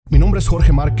nombre es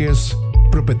Jorge Márquez,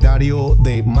 propietario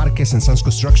de Márquez & Sons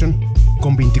Construction,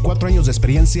 con 24 años de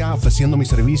experiencia ofreciendo mis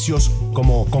servicios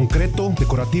como concreto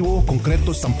decorativo,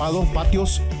 concreto estampado,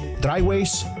 patios,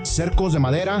 driveways, cercos de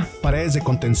madera, paredes de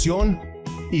contención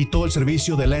y todo el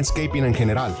servicio de landscaping en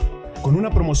general. Con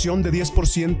una promoción de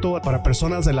 10% para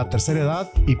personas de la tercera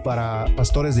edad y para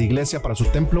pastores de iglesia para su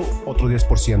templo, otro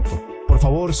 10%. Por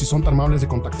favor, si son tan amables de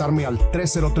contactarme al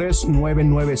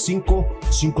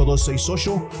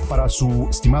 303-995-5268 para su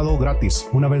estimado gratis.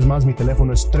 Una vez más, mi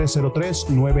teléfono es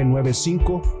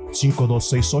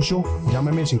 303-995-5268.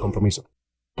 Llámeme sin compromiso.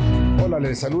 Hola,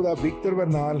 les saluda Víctor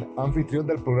Bernal, anfitrión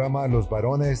del programa Los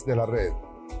Varones de la Red,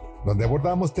 donde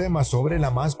abordamos temas sobre la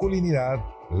masculinidad,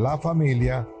 la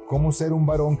familia, cómo ser un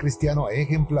varón cristiano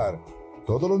ejemplar,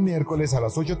 todos los miércoles a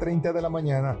las 8:30 de la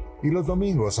mañana y los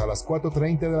domingos a las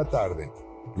 4:30 de la tarde.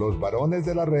 Los Varones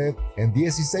de la Red en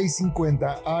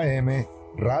 1650 AM,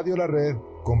 Radio La Red,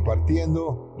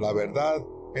 compartiendo la verdad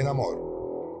en amor.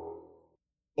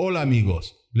 Hola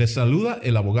amigos, les saluda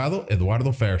el abogado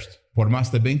Eduardo First. Por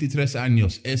más de 23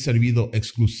 años he servido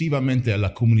exclusivamente a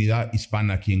la comunidad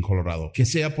hispana aquí en Colorado, que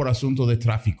sea por asunto de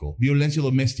tráfico, violencia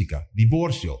doméstica,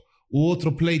 divorcio u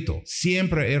otro pleito.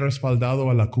 Siempre he respaldado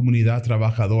a la comunidad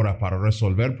trabajadora para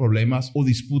resolver problemas o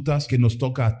disputas que nos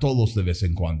toca a todos de vez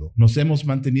en cuando. Nos hemos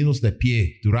mantenido de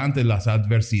pie durante las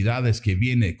adversidades que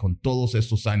viene con todos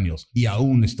estos años y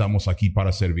aún estamos aquí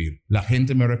para servir. La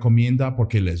gente me recomienda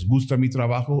porque les gusta mi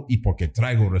trabajo y porque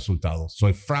traigo resultados.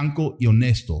 Soy franco y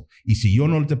honesto y si yo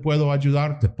no te puedo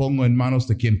ayudar, te pongo en manos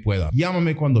de quien pueda.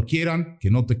 Llámame cuando quieran,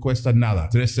 que no te cuesta nada.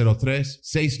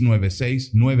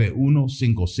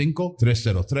 303-696-9155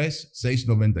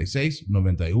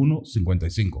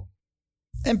 303-696-9155.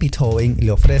 MP Towing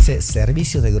le ofrece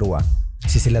servicio de grúa.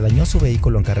 Si se le dañó su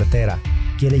vehículo en carretera,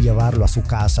 quiere llevarlo a su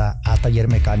casa, a taller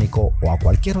mecánico o a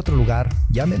cualquier otro lugar,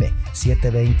 llámeme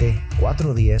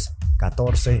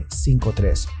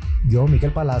 720-410-1453. Yo,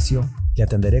 Miguel Palacio, le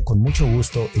atenderé con mucho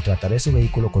gusto y trataré su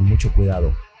vehículo con mucho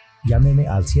cuidado. Llámeme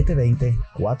al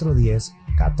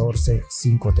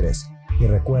 720-410-1453. Y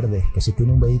recuerde que si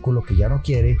tiene un vehículo que ya no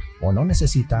quiere o no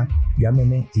necesita,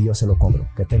 llámeme y yo se lo compro.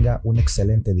 Que tenga un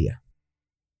excelente día.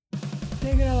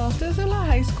 ¿Te graduaste de la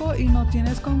high school y no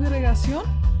tienes congregación?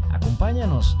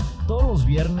 Acompáñanos todos los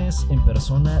viernes en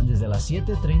persona desde las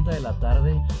 7:30 de la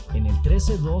tarde en el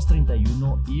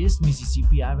 13231 East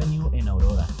Mississippi Avenue en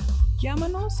Aurora.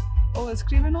 Llámanos o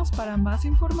escríbenos para más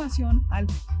información al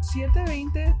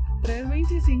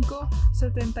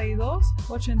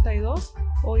 720-325-7282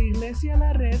 o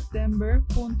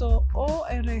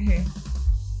iglesialareddenver.org.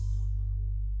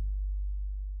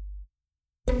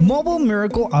 Mobile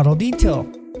Miracle Auto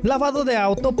Detail. Lavado de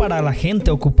auto para la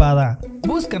gente ocupada.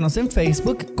 Búscanos en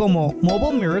Facebook como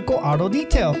Mobile Miracle Auto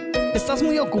Detail. ¿Estás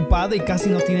muy ocupado y casi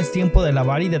no tienes tiempo de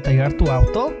lavar y detallar tu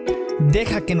auto?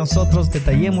 Deja que nosotros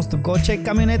detallemos tu coche,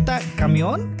 camioneta,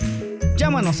 camión.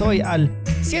 Llámanos hoy al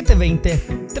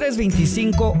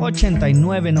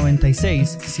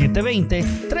 720-325-8996.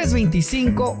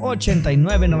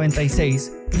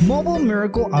 720-325-8996. Mobile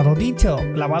Miracle Auto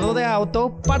Detail. Lavado de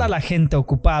auto para la gente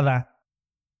ocupada.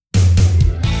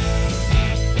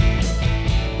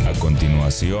 A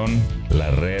continuación, la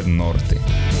Red Norte.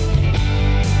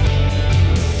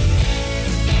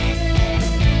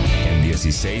 En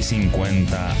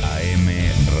 1650 AM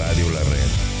Radio La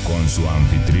Red, con su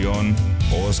anfitrión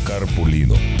Oscar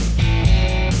Pulido.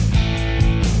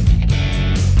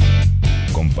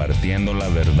 Compartiendo la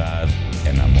verdad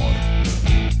en amor.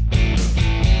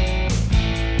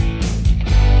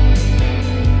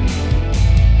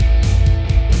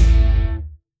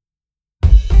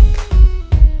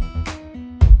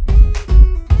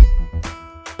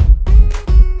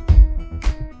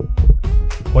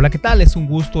 Hola, ¿qué tal? Es un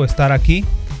gusto estar aquí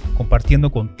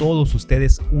compartiendo con todos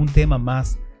ustedes un tema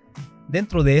más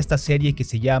dentro de esta serie que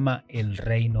se llama El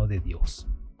Reino de Dios.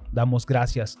 Damos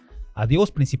gracias a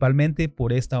Dios principalmente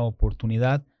por esta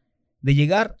oportunidad de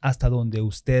llegar hasta donde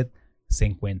usted se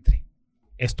encuentre.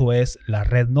 Esto es la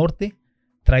Red Norte,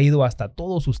 traído hasta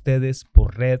todos ustedes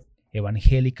por Red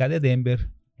Evangélica de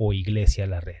Denver o Iglesia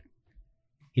La Red.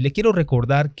 Y le quiero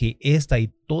recordar que esta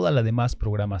y toda la demás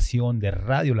programación de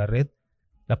Radio La Red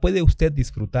la puede usted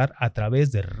disfrutar a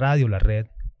través de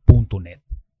radiolared.net,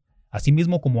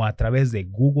 asimismo como a través de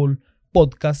Google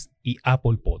Podcast y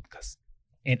Apple Podcast,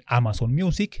 en Amazon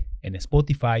Music, en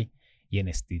Spotify y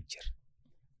en Stitcher.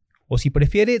 O si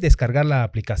prefiere descargar la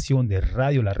aplicación de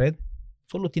Radio La Red,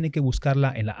 solo tiene que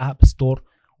buscarla en la App Store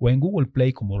o en Google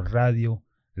Play como Radio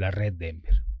La Red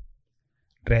Denver.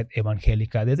 Red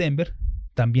Evangélica de Denver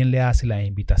también le hace la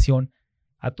invitación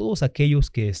a todos aquellos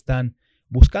que están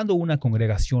buscando una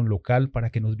congregación local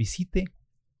para que nos visite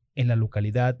en la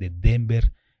localidad de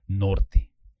Denver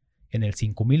Norte, en el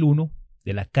 5001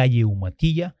 de la calle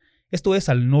Humatilla. Esto es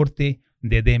al norte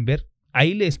de Denver.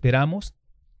 Ahí le esperamos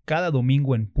cada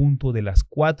domingo en punto de las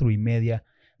 4:30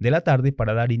 de la tarde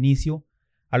para dar inicio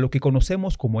a lo que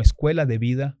conocemos como escuela de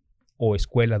vida o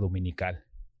escuela dominical.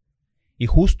 Y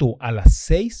justo a las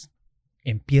 6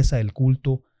 empieza el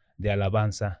culto de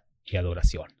alabanza y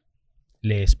adoración.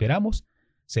 Le esperamos,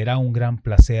 será un gran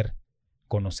placer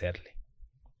conocerle.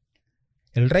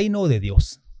 El reino de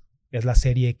Dios es la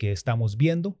serie que estamos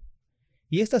viendo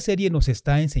y esta serie nos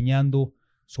está enseñando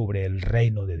sobre el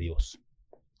reino de Dios.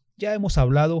 Ya hemos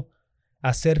hablado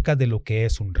acerca de lo que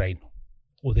es un reino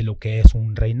o de lo que es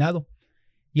un reinado.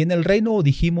 Y en el reino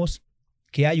dijimos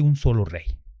que hay un solo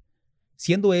rey,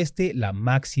 siendo este la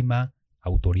máxima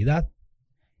autoridad.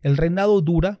 El reinado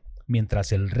dura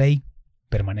mientras el rey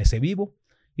permanece vivo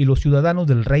y los ciudadanos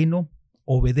del reino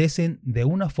obedecen de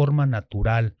una forma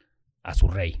natural a su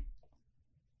rey.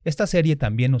 Esta serie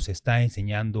también nos está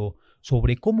enseñando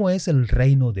sobre cómo es el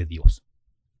reino de Dios.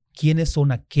 ¿Quiénes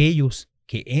son aquellos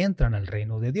que entran al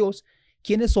reino de Dios?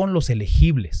 ¿Quiénes son los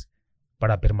elegibles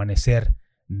para permanecer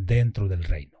dentro del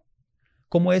reino?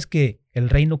 ¿Cómo es que el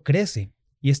reino crece?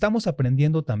 Y estamos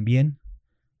aprendiendo también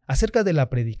acerca de la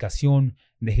predicación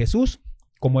de Jesús,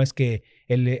 cómo es que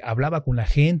él hablaba con la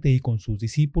gente y con sus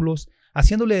discípulos,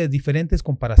 haciéndole diferentes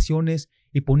comparaciones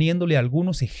y poniéndole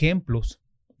algunos ejemplos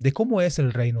de cómo es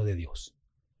el reino de Dios.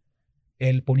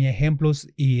 Él ponía ejemplos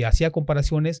y hacía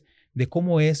comparaciones de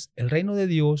cómo es el reino de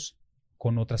Dios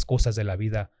con otras cosas de la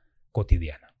vida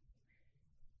cotidiana.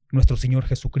 Nuestro Señor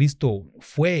Jesucristo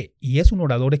fue y es un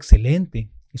orador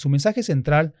excelente, y su mensaje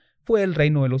central fue el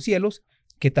reino de los cielos,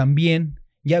 que también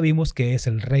ya vimos que es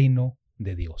el reino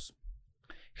de Dios.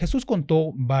 Jesús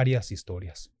contó varias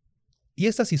historias, y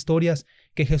estas historias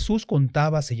que Jesús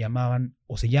contaba se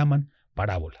llaman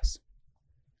parábolas.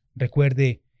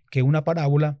 Recuerde que una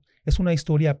parábola es una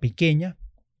historia pequeña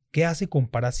que hace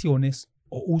comparaciones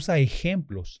o usa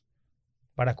ejemplos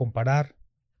para comparar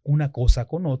una cosa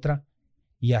con otra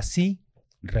y así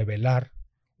revelar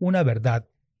una verdad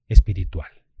espiritual.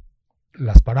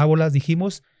 Las parábolas,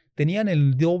 dijimos, tenían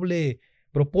el doble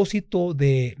propósito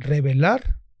de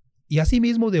revelar y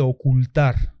asimismo de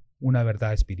ocultar una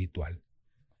verdad espiritual.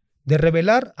 De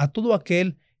revelar a todo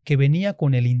aquel que venía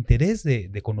con el interés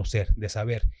de conocer, de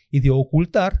saber, y de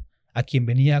ocultar a quien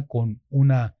venía con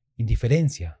una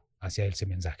indiferencia hacia ese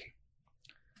mensaje.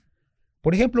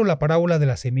 Por ejemplo, la parábola de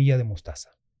la semilla de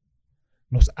mostaza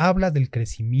nos habla del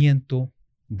crecimiento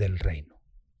del reino.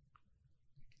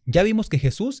 Ya vimos que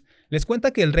Jesús les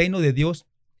cuenta que el reino de Dios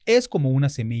es como una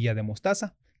semilla de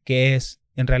mostaza, que es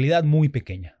en realidad muy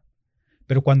pequeña.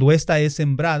 Pero cuando ésta es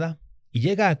sembrada y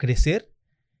llega a crecer,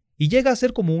 y llega a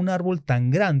ser como un árbol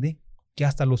tan grande que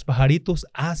hasta los pajaritos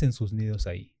hacen sus nidos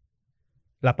ahí.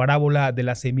 La parábola de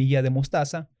la semilla de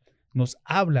mostaza nos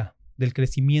habla del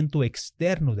crecimiento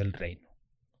externo del reino.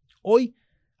 Hoy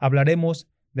hablaremos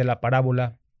de la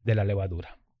parábola de la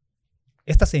levadura.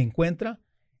 Esta se encuentra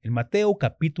en Mateo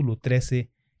capítulo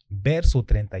 13, verso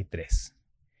 33.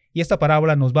 Y esta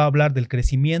parábola nos va a hablar del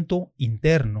crecimiento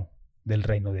interno del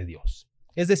reino de Dios,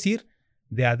 es decir,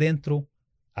 de adentro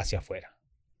hacia afuera.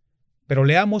 Pero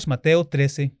leamos Mateo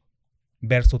 13,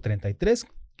 verso 33,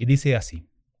 y dice así.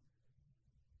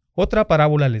 Otra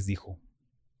parábola les dijo: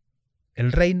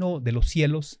 el reino de los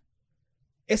cielos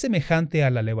es semejante a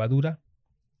la levadura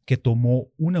que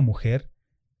tomó una mujer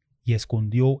y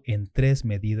escondió en 3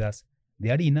 medidas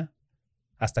de harina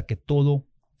hasta que todo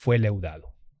fue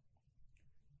leudado.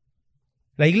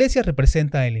 La iglesia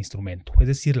representa el instrumento, es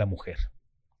decir, la mujer.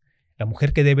 La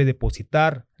mujer que debe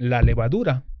depositar la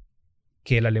levadura,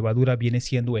 que la levadura viene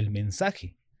siendo el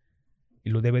mensaje,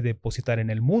 y lo debe depositar en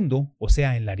el mundo, o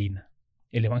sea, en la harina.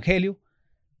 El evangelio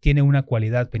tiene una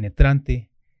cualidad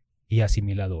penetrante y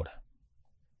asimiladora.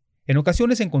 En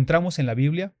ocasiones encontramos en la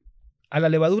Biblia a la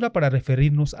levadura para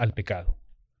referirnos al pecado.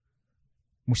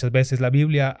 Muchas veces la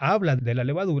Biblia habla de la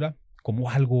levadura como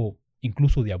algo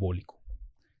incluso diabólico.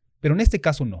 Pero en este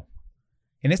caso no.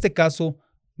 En este caso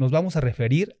nos vamos a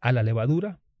referir a la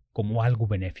levadura como algo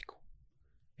benéfico.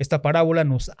 Esta parábola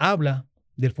nos habla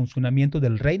del funcionamiento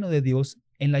del reino de Dios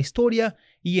en la historia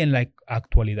y en la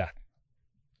actualidad.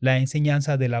 La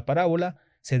enseñanza de la parábola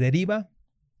se deriva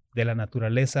de la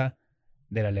naturaleza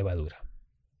de la levadura.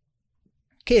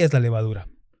 ¿Qué es la levadura?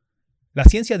 La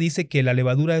ciencia dice que la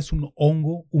levadura es un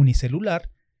hongo unicelular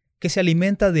que se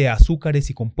alimenta de azúcares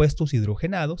y compuestos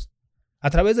hidrogenados a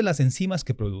través de las enzimas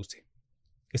que produce.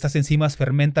 Estas enzimas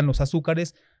fermentan los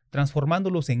azúcares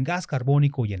transformándolos en gas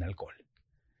carbónico y en alcohol.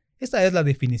 Esta es la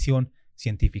definición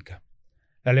científica.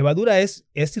 La levadura es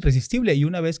irresistible y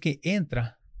una vez que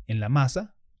entra en la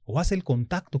masa o hace el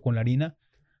contacto con la harina,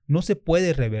 no se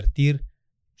puede revertir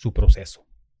su proceso.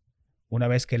 Una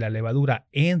vez que la levadura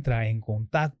entra en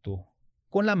contacto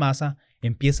con la masa,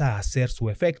 empieza a hacer su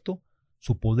efecto,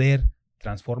 su poder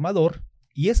transformador,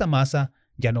 y esa masa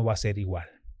ya no va a ser igual.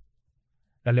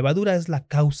 La levadura es la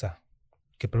causa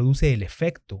que produce el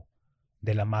efecto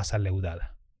de la masa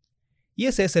leudada. Y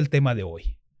ese es el tema de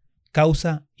hoy,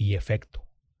 causa y efecto.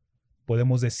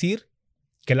 Podemos decir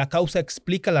que la causa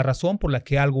explica la razón por la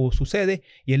que algo sucede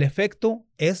y el efecto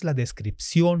es la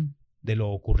descripción de lo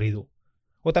ocurrido.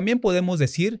 O también podemos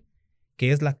decir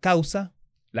que es la causa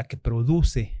la que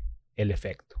produce el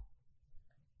efecto.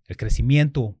 El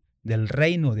crecimiento del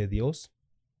reino de Dios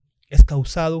es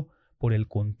causado por el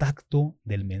contacto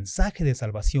del mensaje de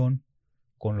salvación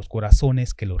con los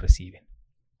corazones que lo reciben.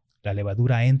 La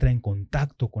levadura entra en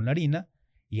contacto con la harina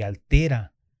y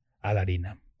altera a la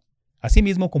harina.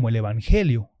 Asimismo como el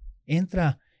evangelio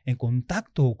entra en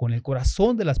contacto con el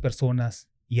corazón de las personas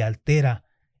y altera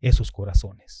esos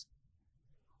corazones.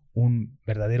 Un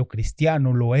verdadero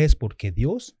cristiano lo es porque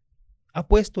Dios ha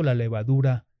puesto la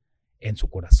levadura en su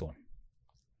corazón.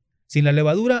 Sin la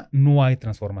levadura no hay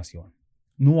transformación,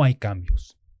 no hay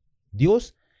cambios.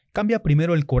 Dios cambia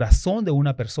primero el corazón de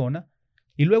una persona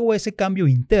y luego ese cambio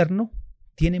interno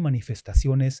tiene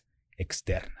manifestaciones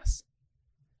externas.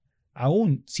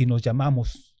 Aún si nos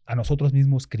llamamos a nosotros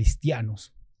mismos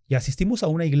cristianos y asistimos a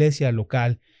una iglesia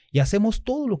local y hacemos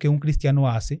todo lo que un cristiano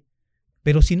hace,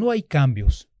 pero si no hay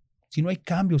cambios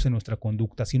en nuestra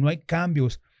conducta, si no hay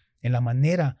cambios en la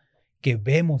manera que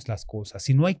vemos las cosas,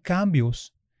 si no hay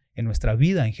cambios en nuestra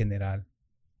vida en general,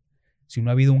 si no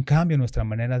ha habido un cambio en nuestra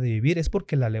manera de vivir, es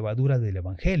porque la levadura del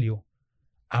evangelio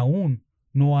aún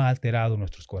no ha alterado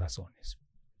nuestros corazones.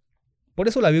 Por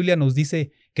eso la Biblia nos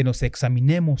dice que nos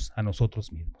examinemos a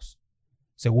nosotros mismos.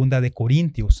 Segunda de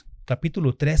Corintios,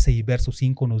 capítulo 13 y verso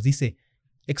 5 nos dice: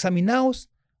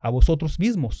 examinaos a vosotros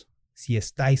mismos si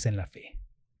estáis en la fe.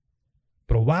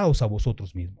 Probaos a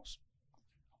vosotros mismos.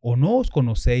 ¿O no os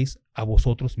conocéis a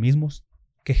vosotros mismos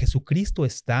que Jesucristo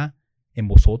está en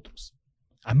vosotros,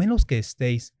 a menos que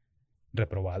estéis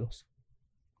reprobados?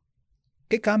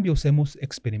 ¿Qué cambios hemos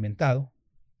experimentado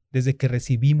desde que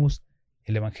recibimos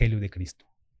el Evangelio de Cristo?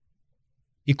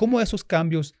 ¿Y cómo esos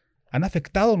cambios han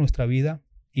afectado nuestra vida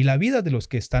y la vida de los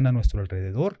que están a nuestro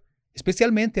alrededor,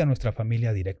 especialmente a nuestra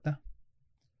familia directa?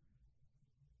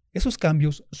 Esos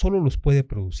cambios solo los puede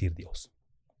producir Dios.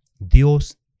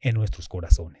 Dios en nuestros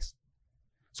corazones.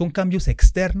 Son cambios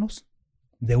externos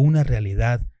de una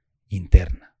realidad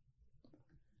interna.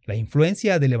 La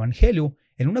influencia del Evangelio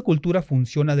en una cultura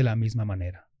funciona de la misma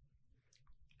manera.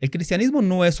 El cristianismo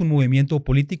no es un movimiento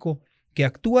político que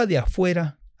actúa de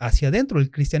afuera hacia adentro.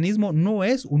 El cristianismo no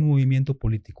es un movimiento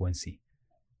político en sí.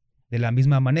 De la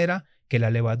misma manera que la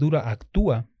levadura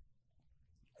actúa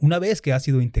una vez que ha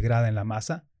sido integrada en la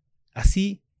masa,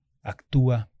 así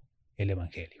actúa el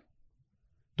Evangelio.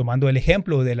 Tomando el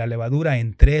ejemplo de la levadura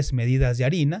en 3 medidas de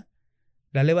harina,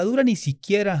 la levadura ni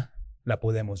siquiera la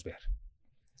podemos ver.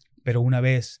 Pero una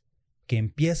vez que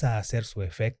empieza a hacer su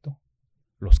efecto,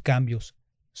 los cambios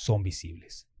son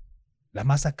visibles. La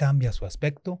masa cambia su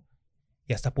aspecto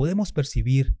y hasta podemos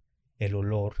percibir el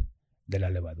olor de la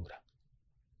levadura.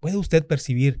 ¿Puede usted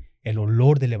percibir el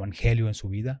olor del Evangelio en su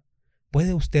vida?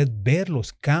 ¿Puede usted ver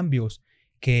los cambios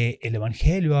que el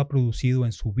Evangelio ha producido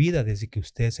en su vida desde que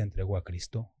usted se entregó a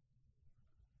Cristo?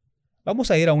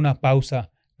 Vamos a ir a una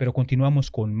pausa, pero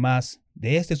continuamos con más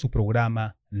de su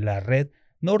programa, La Red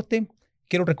Norte.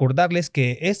 Quiero recordarles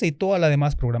que esta y toda la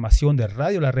demás programación de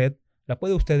Radio La Red la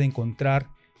puede usted encontrar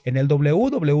en el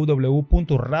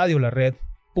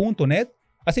www.radiolared.net,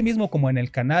 asimismo como en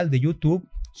el canal de YouTube.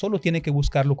 Solo tiene que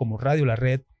buscarlo como Radio La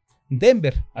Red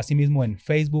Denver, asimismo en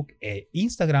Facebook e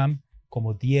Instagram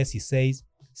como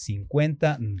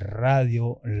 1650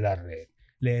 Radio La Red.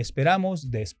 Le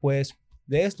esperamos después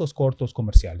de estos cortos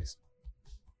comerciales.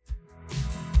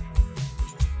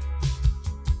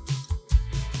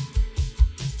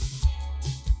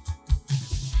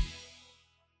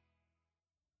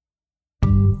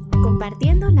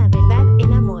 Compartiendo la verdad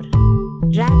en amor.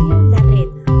 Radio La Red.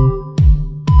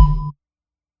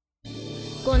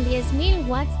 Con 10.000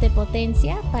 watts de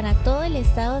potencia para todo el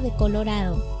estado de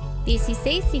Colorado.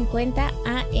 1650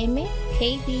 AM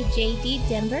KBJD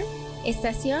Denver,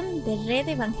 estación de Red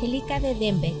Evangélica de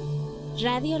Denver.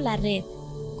 Radio La Red.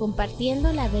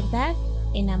 Compartiendo la verdad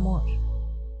en amor.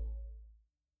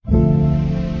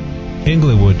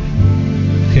 Englewood.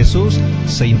 Jesús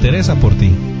se interesa por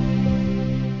ti.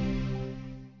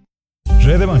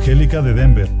 Red Evangélica de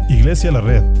Denver, Iglesia La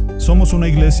Red. Somos una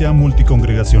iglesia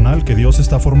multicongregacional que Dios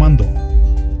está formando.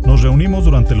 Nos reunimos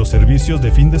durante los servicios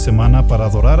de fin de semana para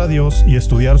adorar a Dios y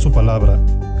estudiar su palabra.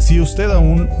 Si usted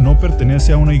aún no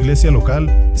pertenece a una iglesia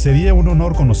local, sería un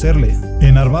honor conocerle.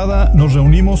 En Arvada nos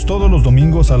reunimos todos los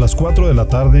domingos a las 4 de la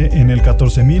tarde en el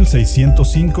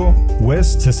 14605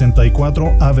 West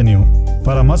 64 Avenue.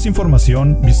 Para más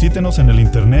información, visítenos en el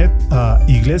internet a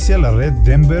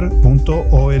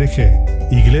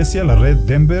iglesialareddenver.org.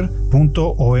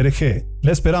 iglesialareddenver.org.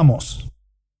 ¡Le esperamos!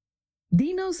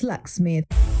 Dino's Locksmith,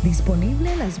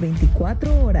 disponible las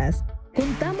 24 horas.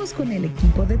 Contamos con el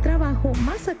equipo de trabajo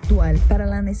más actual para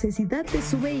la necesidad de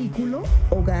su vehículo,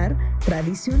 hogar,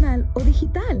 tradicional o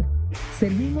digital.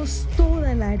 Servimos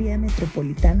toda el área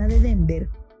metropolitana de Denver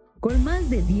con más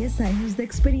de 10 años de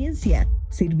experiencia,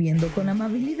 sirviendo con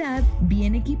amabilidad,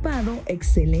 bien equipado,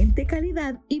 excelente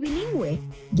calidad y bilingüe.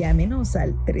 Llámenos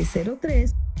al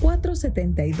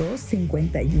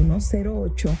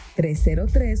 303-472-5108,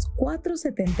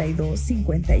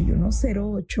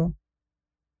 303-472-5108.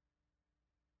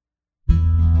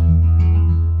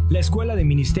 La Escuela de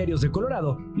Ministerios de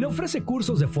Colorado le ofrece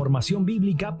cursos de formación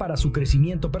bíblica para su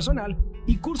crecimiento personal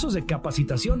y cursos de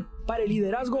capacitación para el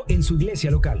liderazgo en su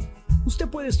iglesia local. Usted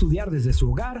puede estudiar desde su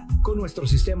hogar, con nuestro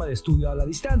sistema de estudio a la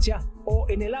distancia o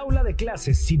en el aula de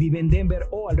clases si vive en Denver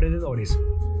o alrededores.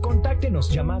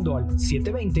 Contáctenos llamando al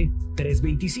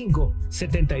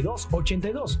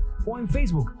 720-325-7282 o en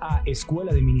Facebook a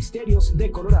Escuela de Ministerios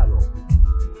de Colorado.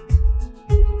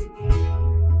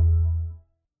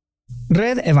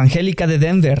 Red Evangélica de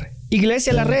Denver,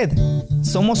 Iglesia La Red.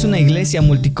 Somos una iglesia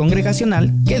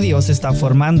multicongregacional que Dios está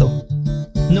formando.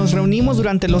 Nos reunimos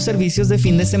durante los servicios de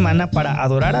fin de semana para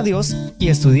adorar a Dios y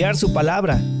estudiar su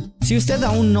palabra. Si usted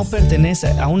aún no pertenece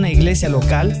a una iglesia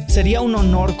local, sería un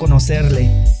honor conocerle.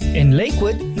 En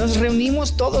Lakewood nos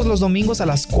reunimos todos los domingos a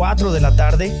las 4 de la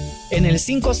tarde en el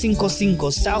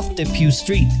 555 South Depew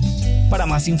Street. Para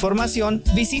más información,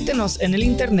 visítenos en el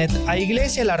internet a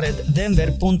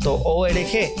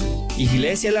iglesialareddenver.org,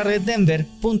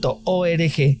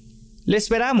 iglesialareddenver.org. ¡Le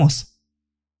esperamos!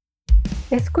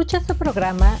 Escucha su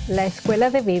programa La Escuela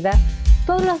de Vida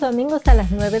todos los domingos a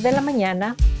las 9 de la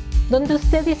mañana, donde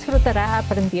usted disfrutará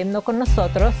aprendiendo con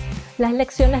nosotros las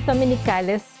lecciones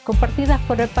dominicales compartidas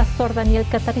por el pastor Daniel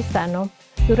Catarizano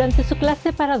durante su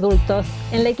clase para adultos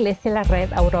en la Iglesia La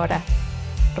Red Aurora.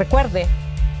 Recuerde,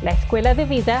 La Escuela de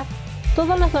Vida,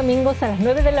 todos los domingos a las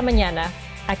 9 de la mañana,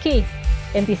 aquí,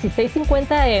 en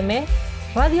 1650 AM,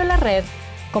 Radio La Red,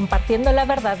 compartiendo la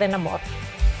verdad en amor.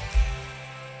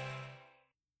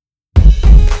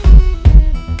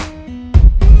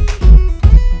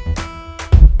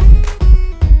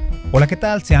 Hola, ¿qué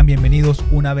tal? Sean bienvenidos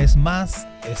una vez más.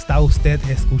 Está usted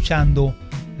escuchando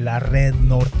La Red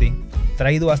Norte,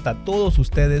 traído hasta todos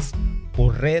ustedes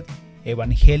por Red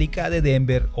Evangélica de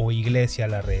Denver o Iglesia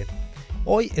La Red.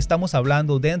 Hoy estamos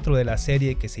hablando dentro de la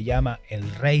serie que se llama El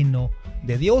Reino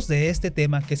de Dios, de este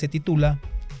tema que se titula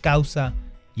Causa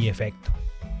y Efecto.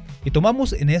 Y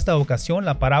tomamos en esta ocasión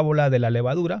la parábola de la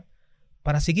levadura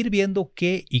para seguir viendo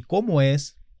qué y cómo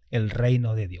es el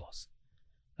reino de Dios.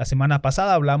 La semana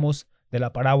pasada hablamos de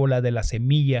la parábola de la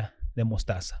semilla de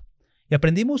mostaza y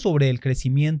aprendimos sobre el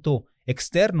crecimiento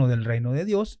externo del reino de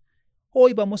Dios.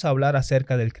 Hoy vamos a hablar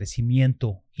acerca del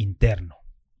crecimiento interno.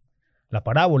 La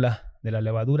parábola de la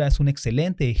levadura es un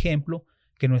excelente ejemplo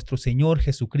que nuestro Señor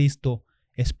Jesucristo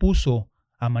expuso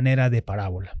a manera de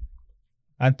parábola.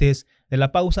 Antes de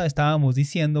la pausa estábamos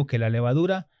diciendo que la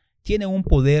levadura tiene un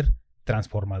poder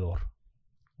transformador.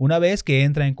 Una vez que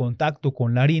entra en contacto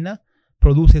con la harina,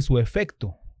 produce su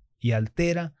efecto y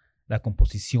altera la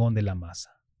composición de la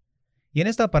masa. Y en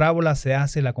esta parábola se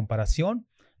hace la comparación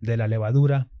de la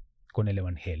levadura con el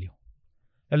Evangelio.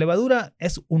 La levadura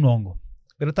es un hongo,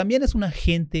 pero también es un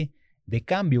agente de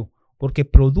cambio porque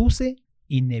produce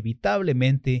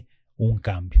inevitablemente un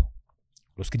cambio.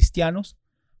 Los cristianos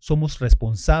somos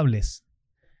responsables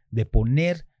de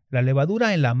poner la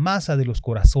levadura en la masa de los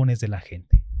corazones de la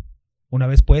gente. Una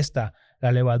vez puesta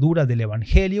la levadura del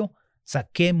Evangelio,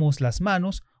 saquemos las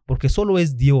manos porque solo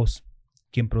es Dios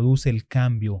quien produce el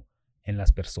cambio en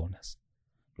las personas.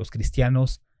 Los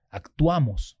cristianos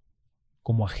actuamos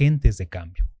como agentes de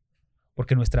cambio,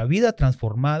 porque nuestra vida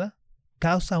transformada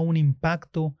causa un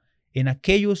impacto en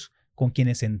aquellos con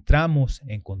quienes entramos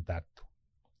en contacto.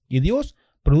 Y Dios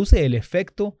produce el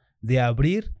efecto de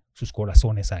abrir sus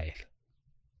corazones a Él.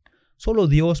 Solo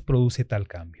Dios produce tal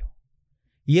cambio.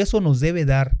 Y eso nos debe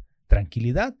dar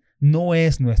tranquilidad. No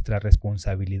es nuestra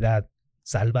responsabilidad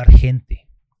salvar gente,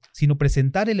 sino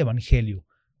presentar el Evangelio,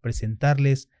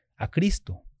 presentarles a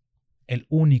Cristo, el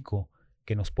único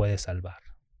que nos puede salvar.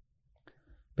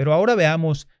 Pero ahora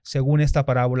veamos, según esta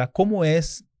parábola, cómo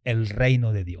es el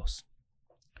reino de Dios.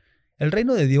 El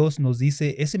reino de Dios, nos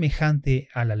dice, es semejante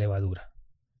a la levadura.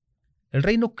 El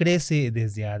reino crece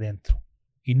desde adentro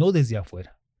y no desde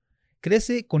afuera.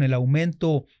 Crece con el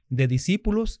aumento de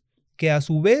discípulos que a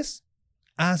su vez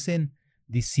hacen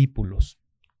discípulos.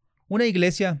 Una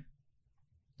iglesia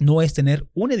no es tener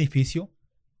un edificio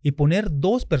y poner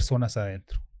 2 personas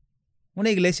adentro. Una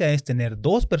iglesia es tener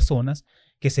 2 personas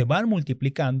que se van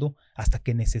multiplicando hasta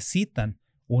que necesitan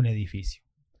un edificio.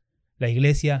 La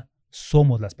iglesia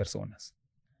somos las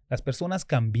personas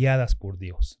cambiadas por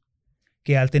Dios,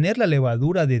 que al tener la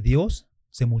levadura de Dios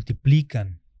se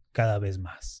multiplican cada vez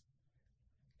más.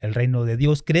 El reino de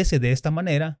Dios crece de esta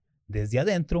manera desde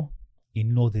adentro y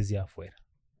no desde afuera.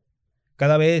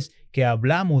 Cada vez que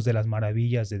hablamos de las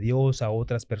maravillas de Dios a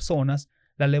otras personas,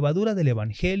 la levadura del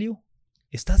Evangelio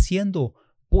está siendo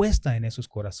puesta en esos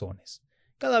corazones.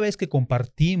 Cada vez que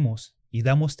compartimos y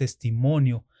damos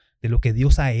testimonio de lo que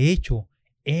Dios ha hecho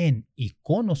en y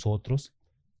con nosotros,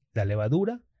 la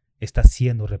levadura está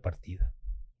siendo repartida.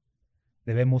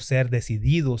 Debemos ser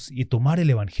decididos y tomar el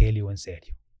Evangelio en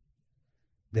serio.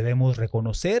 Debemos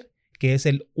reconocer que es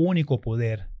el único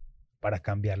poder para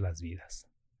cambiar las vidas.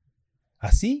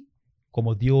 Así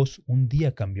como Dios un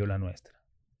día cambió la nuestra.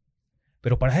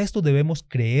 Pero para esto debemos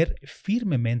creer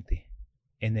firmemente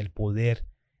en el poder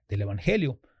del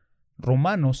Evangelio.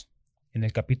 Romanos, en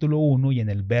el capítulo 1 y en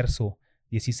el verso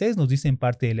 16, nos dice en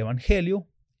parte del Evangelio,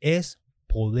 es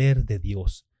poder de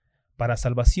Dios para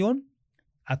salvación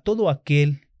a todo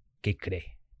aquel que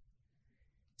cree.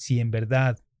 Si en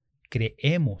verdad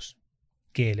creemos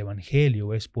que el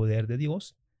Evangelio es poder de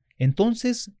Dios,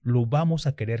 entonces lo vamos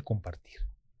a querer compartir.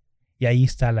 Y ahí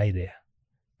está la idea.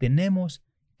 Tenemos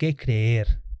que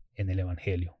creer en el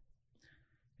Evangelio.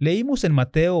 Leímos en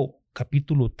Mateo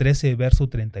capítulo 13, verso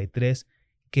 33,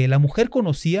 que la mujer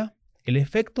conocía el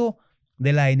efecto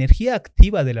de la energía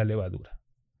activa de la levadura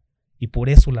y por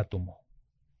eso la tomó.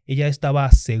 Ella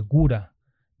estaba segura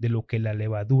de lo que la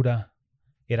levadura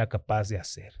era capaz de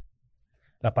hacer.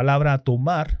 La palabra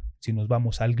tomar, si nos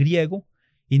vamos al griego,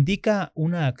 indica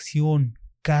una acción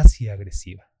casi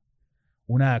agresiva,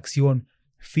 una acción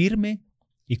firme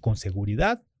y con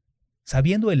seguridad,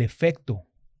 sabiendo el efecto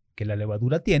que la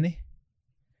levadura tiene,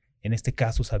 en este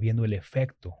caso sabiendo el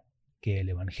efecto que el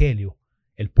Evangelio,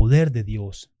 el poder de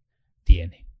Dios,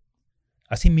 tiene.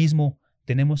 Asimismo,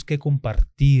 tenemos que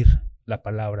compartir la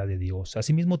palabra de Dios.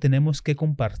 Asimismo, tenemos que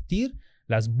compartir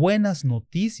las buenas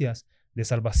noticias de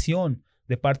salvación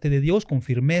de parte de Dios con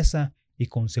firmeza y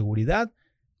con seguridad,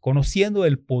 conociendo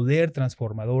el poder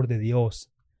transformador de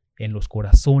Dios en los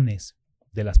corazones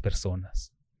de las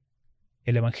personas.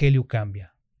 El Evangelio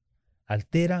cambia,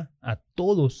 altera a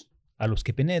todos a los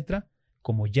que penetra,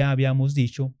 como ya habíamos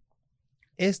dicho.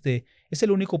 Este es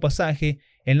el único pasaje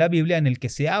en la Biblia en el que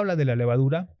se habla de la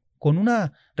levadura con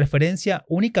una referencia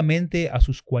únicamente a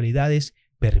sus cualidades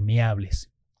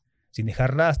permeables, sin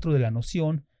dejar rastro de la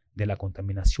noción de la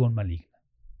contaminación maligna,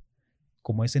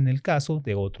 como es en el caso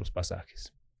de otros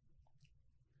pasajes.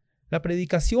 La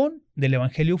predicación del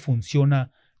Evangelio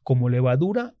funciona como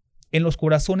levadura en los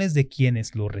corazones de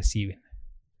quienes lo reciben,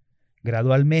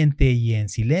 gradualmente y en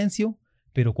silencio,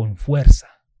 pero con fuerza,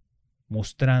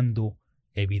 mostrando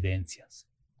evidencias.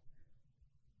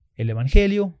 El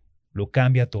Evangelio lo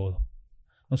cambia todo.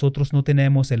 Nosotros no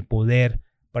tenemos el poder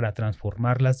para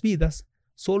transformar las vidas,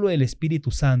 solo el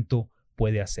Espíritu Santo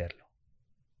puede hacerlo.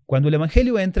 Cuando el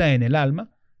Evangelio entra en el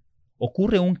alma,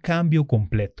 ocurre un cambio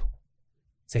completo.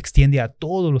 Se extiende a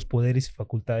todos los poderes y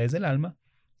facultades del alma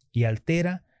y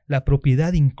altera la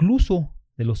propiedad incluso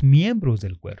de los miembros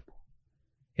del cuerpo.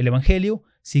 El Evangelio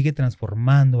sigue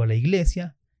transformando a la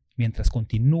iglesia mientras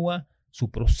continúa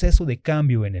su proceso de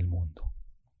cambio en el mundo.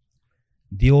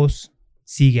 Dios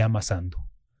sigue amasando.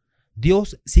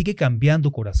 Dios sigue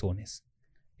cambiando corazones.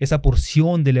 Esa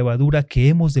porción de levadura que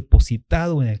hemos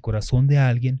depositado en el corazón de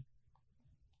alguien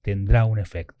tendrá un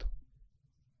efecto.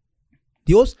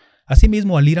 Dios,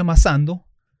 asimismo, al ir amasando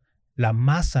la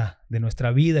masa de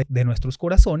nuestra vida, de nuestros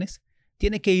corazones,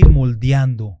 tiene que ir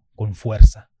moldeando con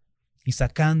fuerza y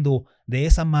sacando de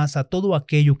esa masa todo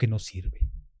aquello que nos sirve.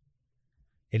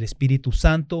 El Espíritu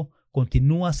Santo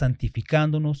continúa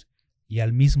santificándonos y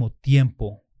al mismo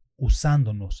tiempo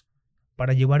usándonos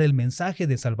para llevar el mensaje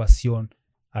de salvación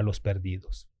a los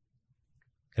perdidos.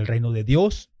 El reino de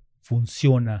Dios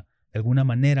funciona de alguna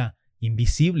manera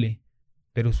invisible,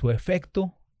 pero su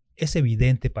efecto es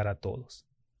evidente para todos.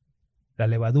 La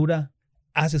levadura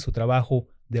hace su trabajo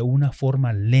de una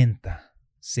forma lenta,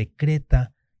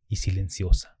 secreta y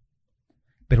silenciosa.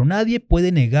 pero nadie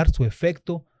puede negar su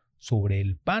efecto sobre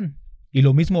el pan. Y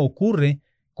lo mismo ocurre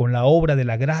con la obra de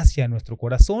la gracia en nuestro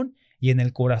corazón y en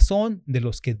el corazón de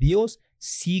los que Dios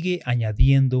sigue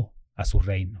añadiendo a su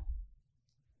reino.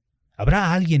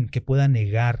 ¿Habrá alguien que pueda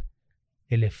negar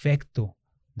el efecto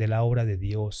de la obra de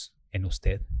Dios en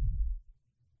usted?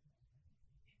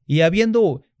 Y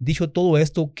habiendo dicho todo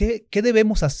esto, ¿qué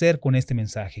debemos hacer con este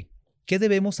mensaje? ¿Qué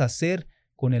debemos hacer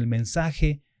con el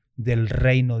mensaje del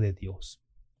reino de Dios?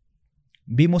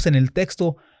 Vimos en el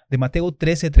texto de Mateo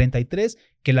 13:33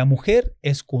 que la mujer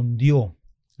escondió,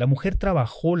 la mujer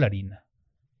trabajó la harina.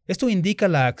 Esto indica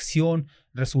la acción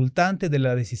resultante de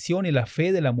la decisión y la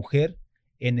fe de la mujer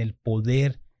en el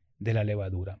poder de la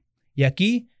levadura. Y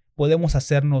aquí podemos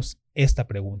hacernos esta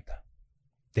pregunta.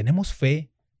 ¿Tenemos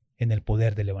fe en el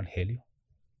poder del Evangelio?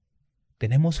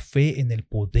 ¿Tenemos fe en el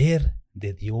poder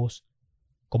de Dios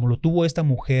como lo tuvo esta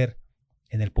mujer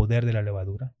en el poder de la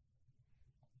levadura?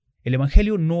 El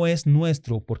Evangelio no es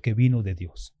nuestro porque vino de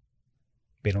Dios,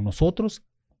 pero nosotros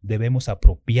debemos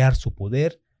apropiar su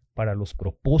poder para los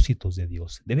propósitos de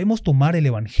Dios. Debemos tomar el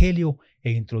Evangelio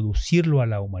e introducirlo a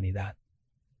la humanidad.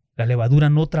 La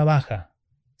levadura no trabaja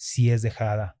si es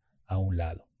dejada a un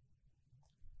lado.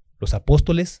 Los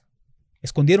apóstoles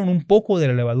escondieron un poco de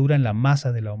la levadura en la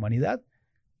masa de la humanidad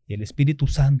y el Espíritu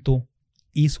Santo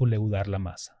hizo leudar la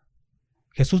masa.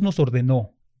 Jesús nos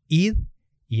ordenó, id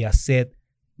y haced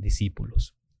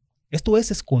discípulos. Esto es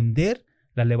esconder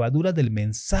la levadura del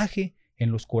mensaje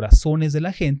en los corazones de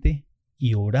la gente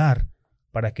y orar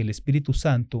para que el Espíritu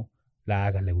Santo la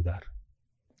haga leudar.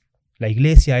 La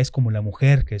iglesia es como la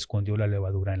mujer que escondió la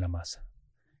levadura en la masa.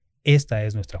 Esta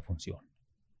es nuestra función.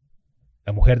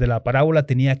 La mujer de la parábola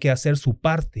tenía que hacer su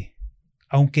parte,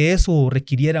 aunque eso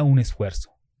requiriera un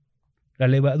esfuerzo. La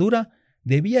levadura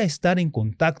debía estar en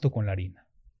contacto con la harina.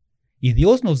 Y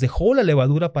Dios nos dejó la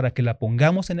levadura para que la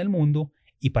pongamos en el mundo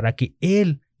y para que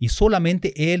Él y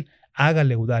solamente Él haga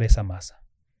leudar esa masa.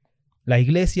 La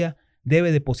iglesia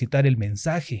debe depositar el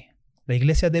mensaje. La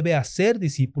iglesia debe hacer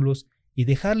discípulos y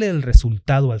dejarle el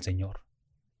resultado al Señor.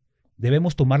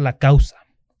 Debemos tomar la causa,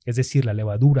 es decir, la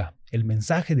levadura, el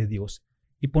mensaje de Dios,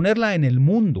 y ponerla en el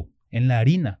mundo, en la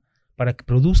harina, para que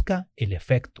produzca el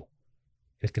efecto,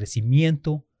 el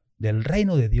crecimiento del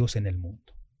reino de Dios en el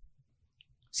mundo.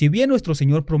 Si bien nuestro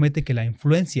Señor promete que la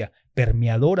influencia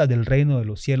permeadora del reino de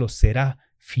los cielos será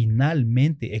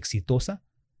finalmente exitosa,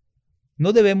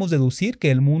 no debemos deducir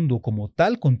que el mundo como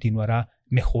tal continuará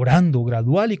mejorando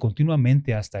gradual y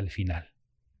continuamente hasta el final.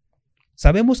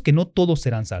 Sabemos que no todos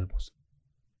serán salvos,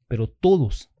 pero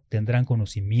todos tendrán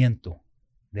conocimiento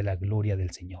de la gloria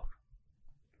del Señor.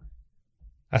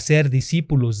 Hacer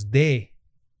discípulos de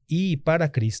y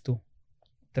para Cristo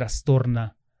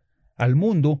trastorna al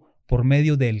mundo por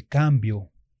medio del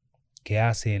cambio que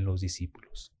hace en los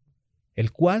discípulos,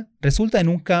 el cual resulta en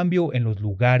un cambio en los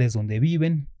lugares donde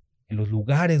viven, en los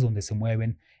lugares donde se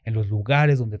mueven, en los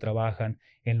lugares donde trabajan,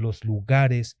 en los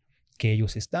lugares que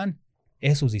ellos están.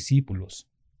 Esos discípulos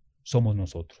somos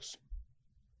nosotros.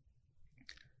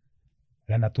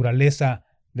 La naturaleza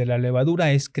de la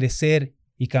levadura es crecer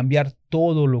y cambiar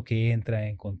todo lo que entra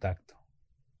en contacto.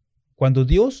 Cuando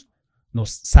Dios nos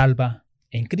salva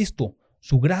en Cristo,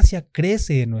 su gracia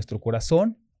crece en nuestro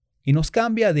corazón y nos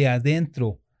cambia de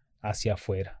adentro hacia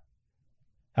afuera.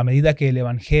 A medida que el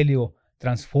Evangelio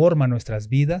transforma nuestras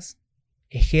vidas,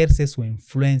 ejerce su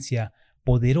influencia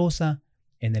poderosa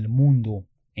en el mundo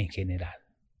en general.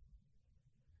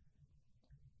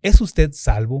 ¿Es usted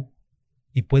salvo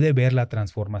y puede ver la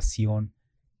transformación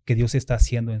que Dios está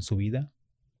haciendo en su vida?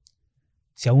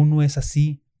 Si aún no es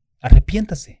así,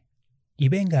 arrepiéntase y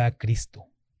venga a Cristo.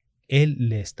 Él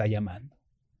le está llamando.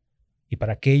 Y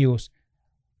para aquellos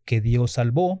que Dios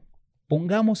salvó,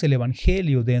 pongamos el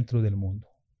Evangelio dentro del mundo.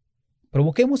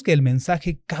 Provoquemos que el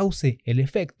mensaje cause el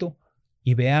efecto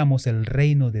y veamos el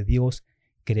reino de Dios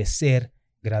crecer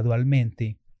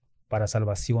gradualmente para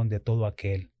salvación de todo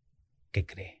aquel que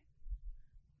cree.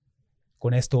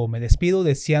 Con esto me despido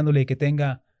deseándole que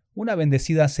tenga una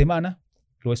bendecida semana.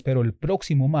 Lo espero el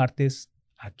próximo martes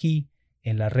aquí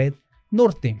en la Red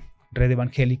Norte. Red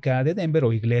Evangélica de Denver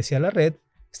o Iglesia La Red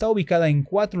está ubicada en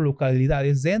 4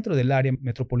 localidades dentro del área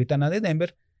metropolitana de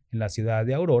Denver, en la ciudad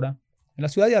de Aurora, en la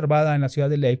ciudad de Arvada, en la ciudad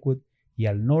de Lakewood y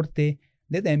al norte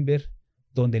de Denver,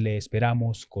 donde le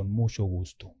esperamos con mucho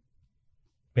gusto.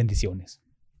 Bendiciones.